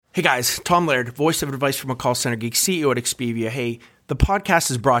Hey guys, Tom Laird, voice of advice from a call center geek, CEO at Expedia. Hey, the podcast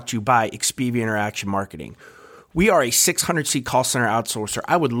is brought to you by Expedia Interaction Marketing. We are a 600-seat call center outsourcer.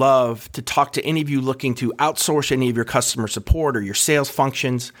 I would love to talk to any of you looking to outsource any of your customer support or your sales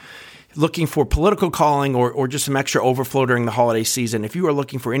functions, looking for political calling or just some extra overflow during the holiday season. If you are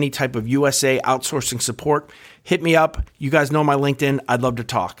looking for any type of USA outsourcing support, hit me up. You guys know my LinkedIn. I'd love to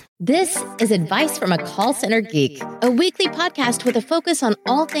talk. This is Advice from a Call Center Geek, a weekly podcast with a focus on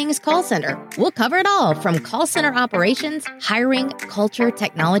all things call center. We'll cover it all from call center operations, hiring, culture,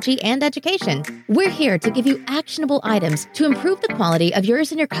 technology, and education. We're here to give you actionable items to improve the quality of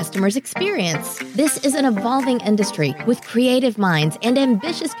yours and your customers' experience. This is an evolving industry with creative minds and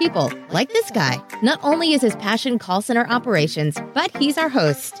ambitious people like this guy. Not only is his passion call center operations, but he's our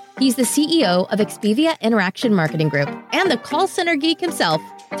host. He's the CEO of Expedia Interaction Marketing Group and the call center geek himself,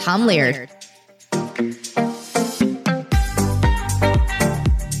 Tom Laird.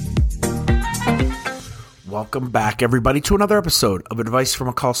 Welcome back, everybody, to another episode of Advice from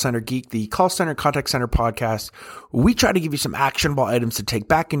a Call Center Geek, the call center contact center podcast. We try to give you some actionable items to take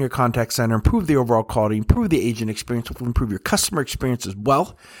back in your contact center, improve the overall quality, improve the agent experience, improve your customer experience as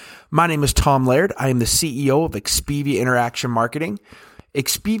well. My name is Tom Laird. I am the CEO of Expedia Interaction Marketing.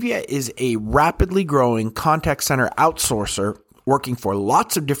 Expedia is a rapidly growing contact center outsourcer working for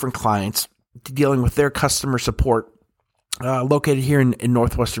lots of different clients, dealing with their customer support, located here in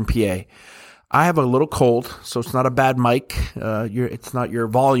Northwestern PA. I have a little cold, so it's not a bad mic. It's not your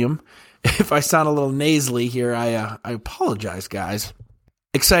volume. If I sound a little nasally here, I apologize, guys.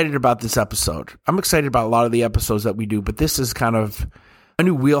 Excited about this episode. I'm excited about a lot of the episodes that we do, but this is kind of a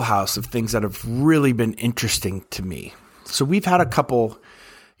new wheelhouse of things that have really been interesting to me. So we've had a couple,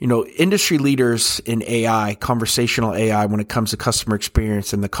 industry leaders in AI, conversational AI, when it comes to customer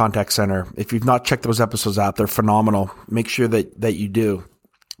experience in the contact center. If you've not checked those episodes out, they're phenomenal. Make sure that you do.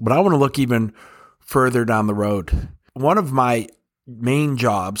 But I want to look even further down the road. One of my main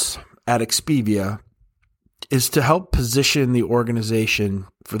jobs at Expedia is to help position the organization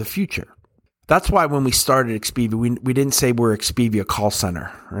for the future. That's why when we started Expedia, we didn't say we're Expedia call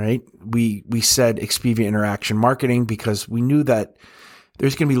center, right? We said Expedia Interaction Marketing because we knew that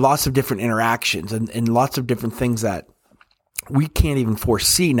there's going to be lots of different interactions and lots of different things that we can't even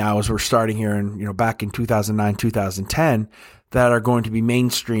foresee now as we're starting here in, back in 2009, 2010, that are going to be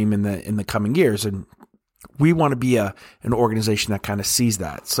mainstream in the coming years. And we want to be an organization that kind of sees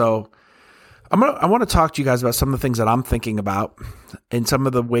that. So I want to talk to you guys about some of the things that I'm thinking about and some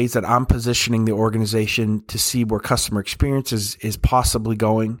of the ways that I'm positioning the organization to see where customer experience is possibly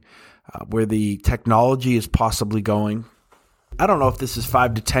going, where the technology is possibly going. I don't know if this is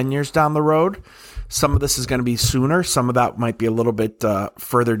 5 to 10 years down the road. Some of this is going to be sooner. Some of that might be a little bit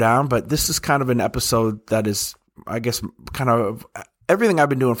further down, but this is kind of an episode that is, I guess, kind of everything I've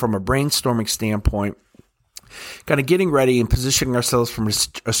been doing from a brainstorming standpoint, kind of getting ready and positioning ourselves from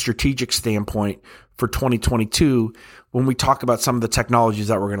a strategic standpoint for 2022 when we talk about some of the technologies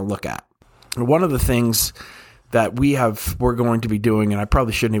that we're going to look at. And one of the things that we're going to be doing, and I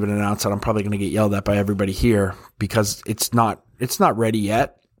probably shouldn't even announce it, I'm probably going to get yelled at by everybody here because it's not ready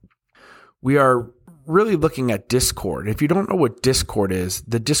yet. We are really looking at Discord. If you don't know what Discord is,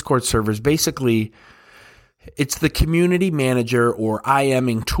 the Discord server is basically, it's the community manager or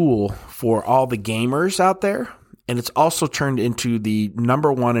IMing tool for all the gamers out there. And it's also turned into the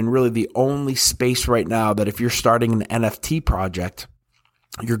number one and really the only space right now that if you're starting an NFT project,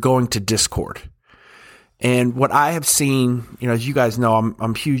 you're going to Discord. And what I have seen, as you guys know,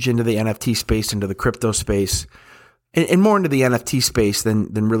 I'm huge into the NFT space, into the crypto space, and more into the NFT space than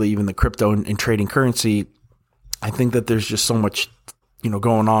really even the crypto and trading currency. I think that there's just so much,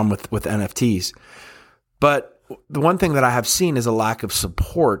 going on with NFTs. But the one thing that I have seen is a lack of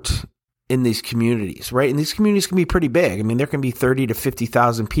support in these communities, right? And these communities can be pretty big. I mean, there can be 30 to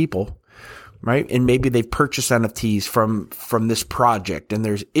 50,000 people, right? And maybe they've purchased NFTs from this project and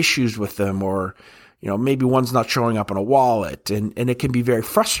there's issues with them, or, maybe one's not showing up on a wallet. And it can be very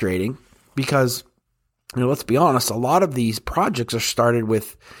frustrating because, let's be honest, a lot of these projects are started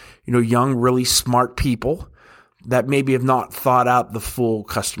with, young, really smart people that maybe have not thought out the full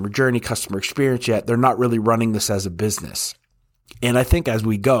customer journey, customer experience yet. They're not really running this as a business. And I think as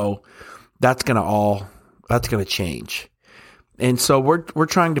we go, that's going to change. And so we're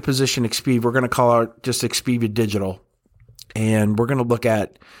trying to position Expedia. We're going to call it just Expedia Digital. And we're going to look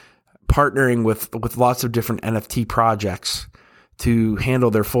at partnering with lots of different NFT projects to handle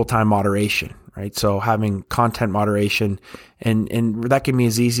their full-time moderation, right? So having content moderation, and that can be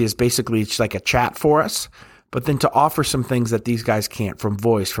as easy as basically it's like a chat for us, but then to offer some things that these guys can't, from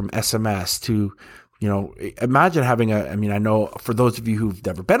voice, from SMS to imagine having I know for those of you who've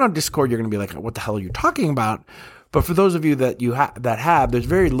never been on Discord, you're going to be like, what the hell are you talking about? But for those of you that there's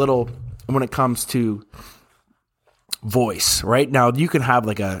very little when it comes to voice, right? Now you can have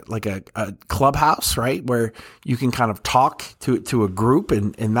like a clubhouse, right? Where you can kind of talk to a group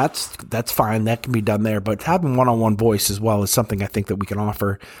and that's fine. That can be done there, but having one-on-one voice as well is something I think that we can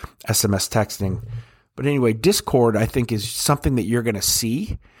offer SMS texting. But anyway, Discord, I think, is something that you're going to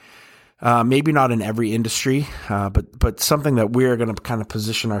see. Maybe not in every industry, but something that we're going to kind of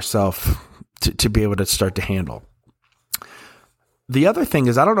position ourselves to be able to start to handle. The other thing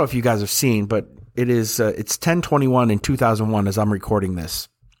is, I don't know if you guys have seen, but it's 10/21 in 2001 as I'm recording this.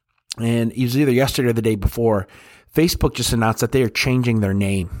 And it was either yesterday or the day before, Facebook just announced that they are changing their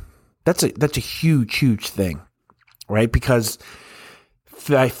name. That's a huge, huge thing, right? Because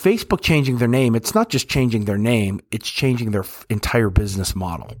by Facebook changing their name, it's not just changing their name, it's changing their entire business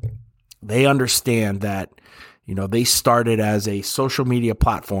model. They understand that, they started as a social media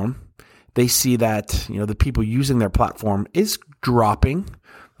platform. They see that, the people using their platform is dropping,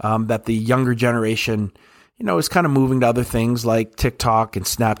 that the younger generation, is kind of moving to other things like TikTok and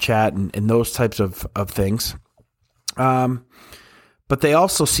Snapchat and those types of things. But they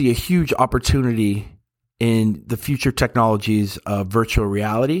also see a huge opportunity in the future technologies of virtual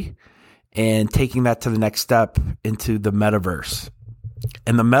reality and taking that to the next step into the metaverse.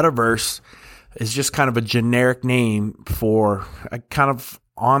 And the metaverse is just kind of a generic name for a kind of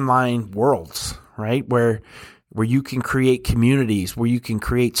online worlds, right? Where you can create communities, where you can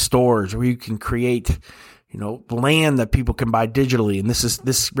create stores, where you can create, land that people can buy digitally. And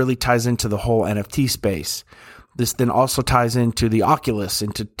this really ties into the whole NFT space. This then also ties into the Oculus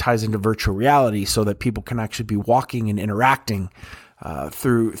and ties into virtual reality so that people can actually be walking and interacting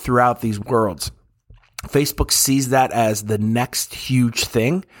throughout these worlds. Facebook sees that as the next huge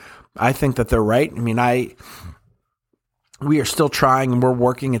thing. I think that they're right. We are still trying and we're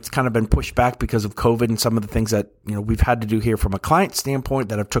working. It's kind of been pushed back because of COVID and some of the things that, we've had to do here from a client standpoint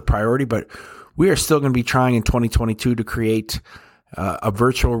that have took priority, but we are still going to be trying in 2022 to create a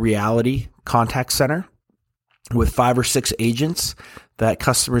virtual reality contact center with 5 or 6 agents that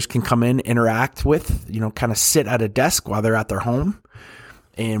customers can come in, interact with, kind of sit at a desk while they're at their home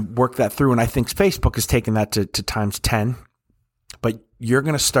and work that through. And I think Facebook has taken that to times 10, but you're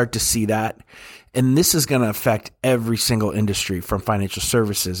going to start to see that. And this is going to affect every single industry from financial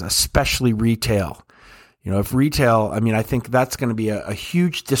services, especially retail. If retail, I think that's going to be a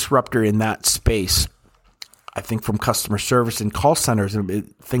huge disruptor in that space. I think from customer service and call centers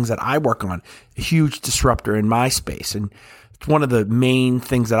and things that I work on, a huge disruptor in my space. And it's one of the main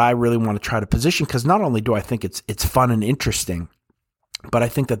things that I really want to try to position, because not only do I think it's fun and interesting, but I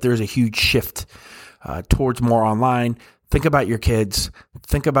think that there's a huge shift towards more online. Think about your kids.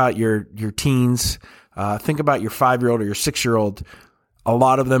 Think about your teens. Think about your 5-year-old or your 6-year-old. A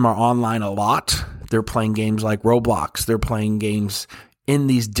lot of them are online a lot. They're playing games like Roblox. They're playing games in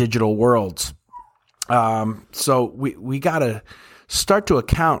these digital worlds. So we got to start to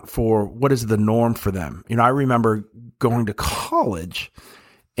account for what is the norm for them. I remember going to college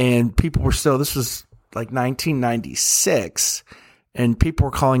and people were still, this was like 1996, and people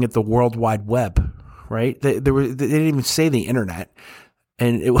were calling it the World Wide Web, right? They didn't even say the internet.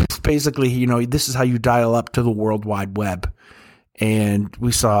 And it was basically, this is how you dial up to the World Wide Web. And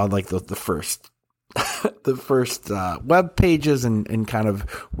we saw like the first the first web pages and kind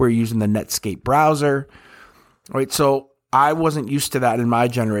of we're using the Netscape browser, right? So I wasn't used to that in my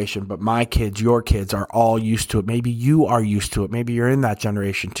generation, but my kids, your kids are all used to it. Maybe you are used to it. Maybe you're in that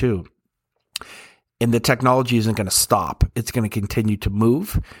generation too. And the technology isn't going to stop. It's going to continue to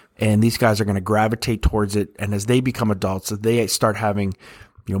move, and these guys are going to gravitate towards it. And as they become adults, as they start having,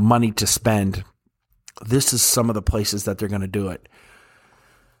 money to spend, this is some of the places that they're going to do it.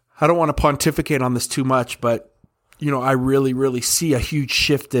 I don't want to pontificate on this too much, but, I really, really see a huge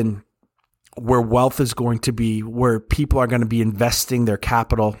shift in where wealth is going to be, where people are going to be investing their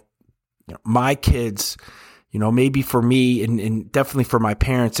capital. My kids, maybe for me and definitely for my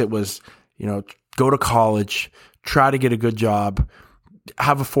parents, it was, go to college, try to get a good job,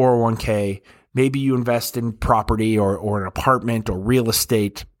 have a 401k. Maybe you invest in property or an apartment or real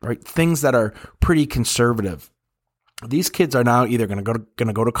estate, right? Things that are pretty conservative. These kids are now either going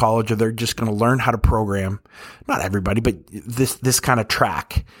to go to college, or they're just going to learn how to program. Not everybody, but this kind of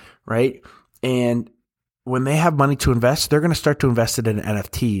track, right? And when they have money to invest, they're going to start to invest it in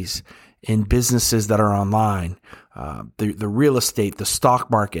NFTs, in businesses that are online, the real estate, the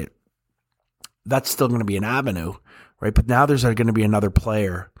stock market. That's still going to be an avenue, right? But now there's going to be another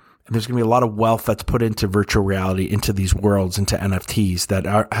player And there's going to be a lot of wealth that's put into virtual reality, into these worlds, into NFTs that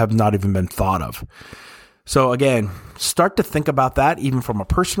have not even been thought of. So again, start to think about that even from a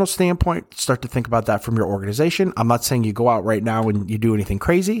personal standpoint. Start to think about that from your organization. I'm not saying you go out right now and you do anything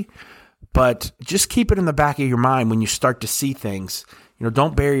crazy, but just keep it in the back of your mind when you start to see things.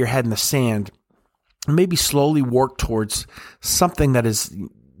 Don't bury your head in the sand. Maybe slowly work towards something that is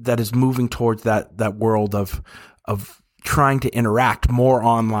moving towards that world of trying to interact more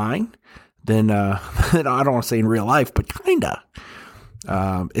online than I don't want to say in real life, but kinda.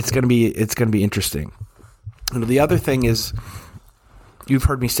 It's gonna be interesting. The other thing is, you've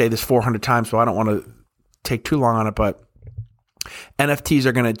heard me say this 400 times, so I don't want to take too long on it, but NFTs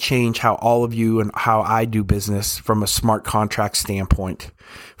are going to change how all of you and how I do business from a smart contract standpoint.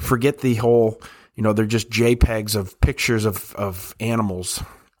 Forget the whole, they're just JPEGs of pictures of animals.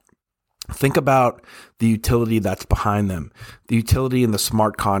 Think about the utility that's behind them, the utility in the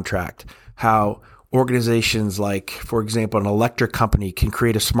smart contract, how organizations like, for example, an electric company can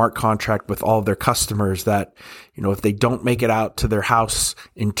create a smart contract with all of their customers that, if they don't make it out to their house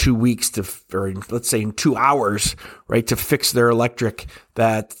in 2 weeks or let's say in 2 hours, right, to fix their electric,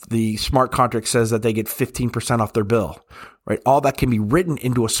 that the smart contract says that they get 15% off their bill, right? All that can be written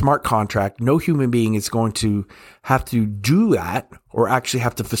into a smart contract. No human being is going to have to do that or actually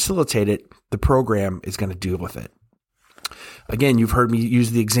have to facilitate it. The program is going to deal with it. Again, you've heard me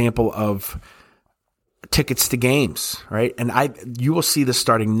use the example of tickets to games, right? And you will see this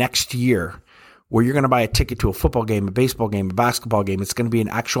starting next year, where you're going to buy a ticket to a football game, a baseball game, a basketball game. It's going to be an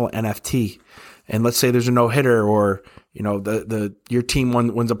actual NFT. And let's say there's a no-hitter, or your team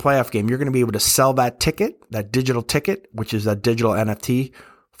wins a playoff game. You're going to be able to sell that ticket, that digital ticket, which is that digital NFT,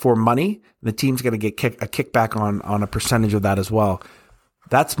 for money. The team's going to get a kickback on a percentage of that as well.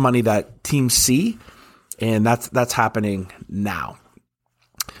 That's money that teams see, and that's happening now.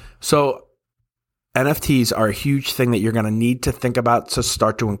 So NFTs are a huge thing that you're going to need to think about to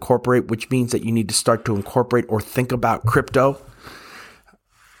start to incorporate, which means that you need to start to incorporate or think about crypto.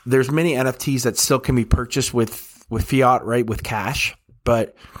 There's many NFTs that still can be purchased with fiat, right, with cash.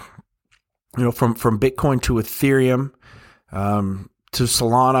 But, from Bitcoin to Ethereum to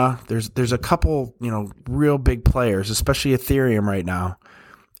Solana, there's a couple, real big players, especially Ethereum right now,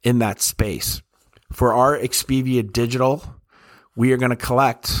 in that space. For our Expedia Digital, we are going to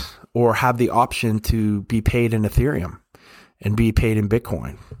collect or have the option to be paid in Ethereum and be paid in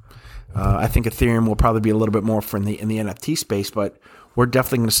Bitcoin. I think Ethereum will probably be a little bit more in the NFT space, but we're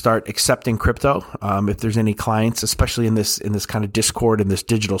definitely going to start accepting crypto. If there's any clients, especially in this kind of Discord, in this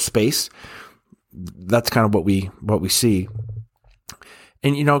digital space, that's kind of what we see.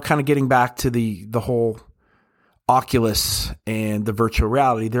 And kind of getting back to the whole Oculus and the virtual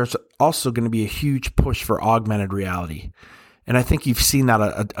reality, there's also going to be a huge push for augmented reality. And I think you've seen that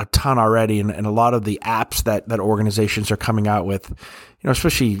a ton already in a lot of the apps that organizations are coming out with,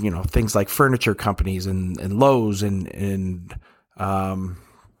 especially, things like furniture companies and Lowe's and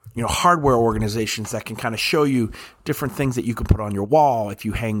hardware organizations that can kind of show you different things that you can put on your wall. If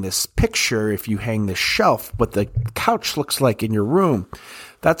you hang this picture, if you hang this shelf, what the couch looks like in your room,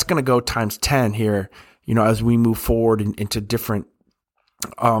 that's going to go times 10 here, as we move forward into different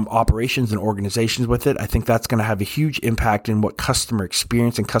operations and organizations with it. I think that's going to have a huge impact in what customer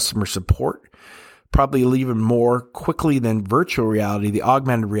experience and customer support, probably even more quickly than virtual reality, the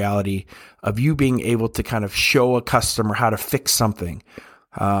augmented reality of you being able to kind of show a customer how to fix something,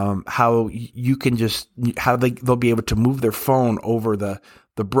 how you can they'll be able to move their phone over the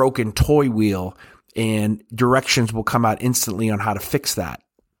broken toy wheel and directions will come out instantly on how to fix that.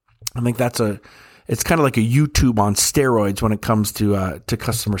 I think it's kind of like a YouTube on steroids when it comes to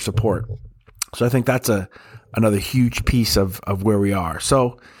customer support. So I think that's another huge piece of where we are.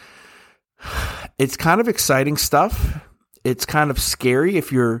 So it's kind of exciting stuff. It's kind of scary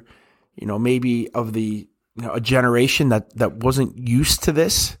if you're, maybe of the, a generation that wasn't used to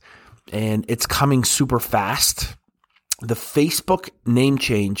this, and it's coming super fast. The Facebook name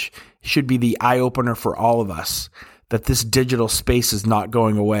change should be the eye opener for all of us, that this digital space is not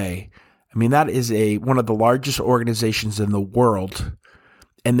going away. I mean, that is one of the largest organizations in the world,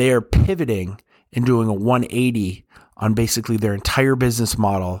 and they are pivoting and doing a 180 on basically their entire business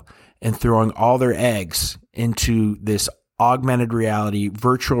model and throwing all their eggs into this augmented reality,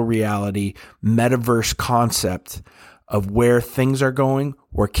 virtual reality, metaverse concept of where things are going,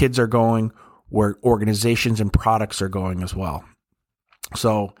 where kids are going, where organizations and products are going as well.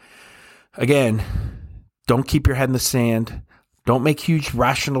 So again, don't keep your head in the sand. Don't make huge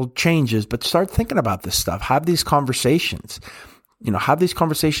rational changes, but start thinking about this stuff. Have these conversations. Have these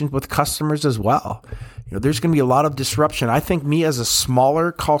conversations with customers as well. there's going to be a lot of disruption. I think me as a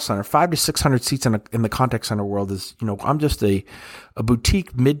smaller call center, 500 to 600 seats in the contact center world is, I'm just a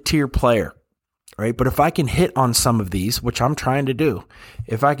boutique mid-tier player, right? But if I can hit on some of these, which I'm trying to do,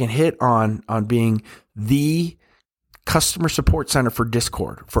 if I can hit on being the customer support center for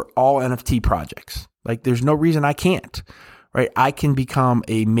Discord for all NFT projects, like there's no reason I can't, right? I can become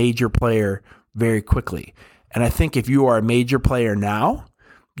a major player very quickly. And I think if you are a major player now,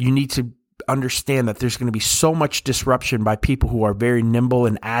 you need to understand that there's going to be so much disruption by people who are very nimble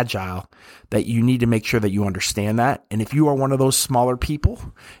and agile that you need to make sure that you understand that. And if you are one of those smaller people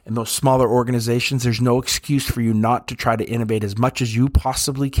and those smaller organizations, there's no excuse for you not to try to innovate as much as you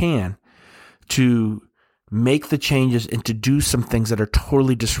possibly can to make the changes and to do some things that are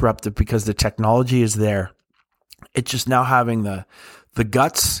totally disruptive because the technology is there. It's just now having the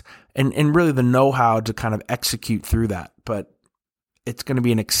guts and really the know-how to kind of execute through that. But it's going to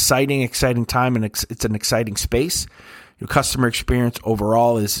be an exciting time, and it's an exciting space. Your customer experience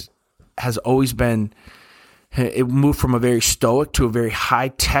overall has always been, it moved from a very stoic to a very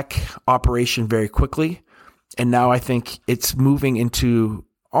high-tech operation very quickly. And now I think it's moving into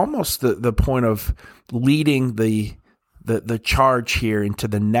almost the point of leading the charge here into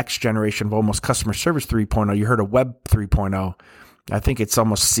the next generation of almost customer service 3.0. You heard of Web 3.0. I think it's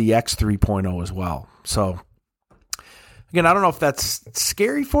almost CX 3.0 as well. So again, I don't know if that's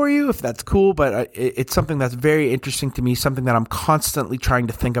scary for you, if that's cool, but it's something that's very interesting to me, something that I'm constantly trying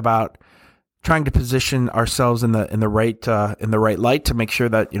to think about, trying to position ourselves in the right light to make sure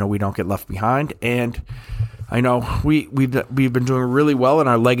that, we don't get left behind. And I know we've been doing really well in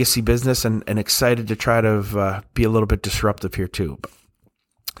our legacy business and excited to try to be a little bit disruptive here too.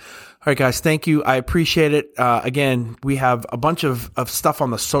 All right, guys, thank you. I appreciate it. Again, we have a bunch of stuff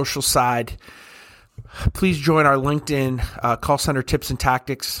on the social side. Please join our LinkedIn call center tips and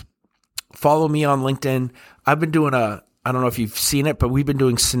tactics. Follow me on LinkedIn. I've been doing I don't know if you've seen it, but we've been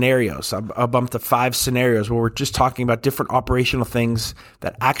doing scenarios. I'm up to 5 scenarios where we're just talking about different operational things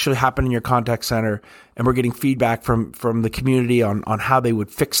that actually happen in your contact center, and we're getting feedback from the community on how they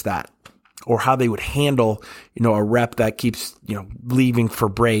would fix that or how they would handle, a rep that keeps, leaving for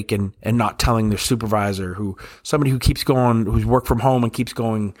break and not telling their supervisor, somebody who keeps going, who's worked from home and keeps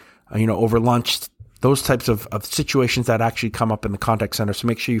going, over lunch. Those types of situations that actually come up in the contact center. So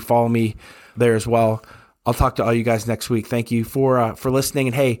make sure you follow me there as well. I'll talk to all you guys next week. Thank you for listening.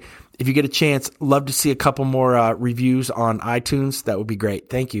 And hey, if you get a chance, love to see a couple more reviews on iTunes. That would be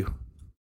great. Thank you.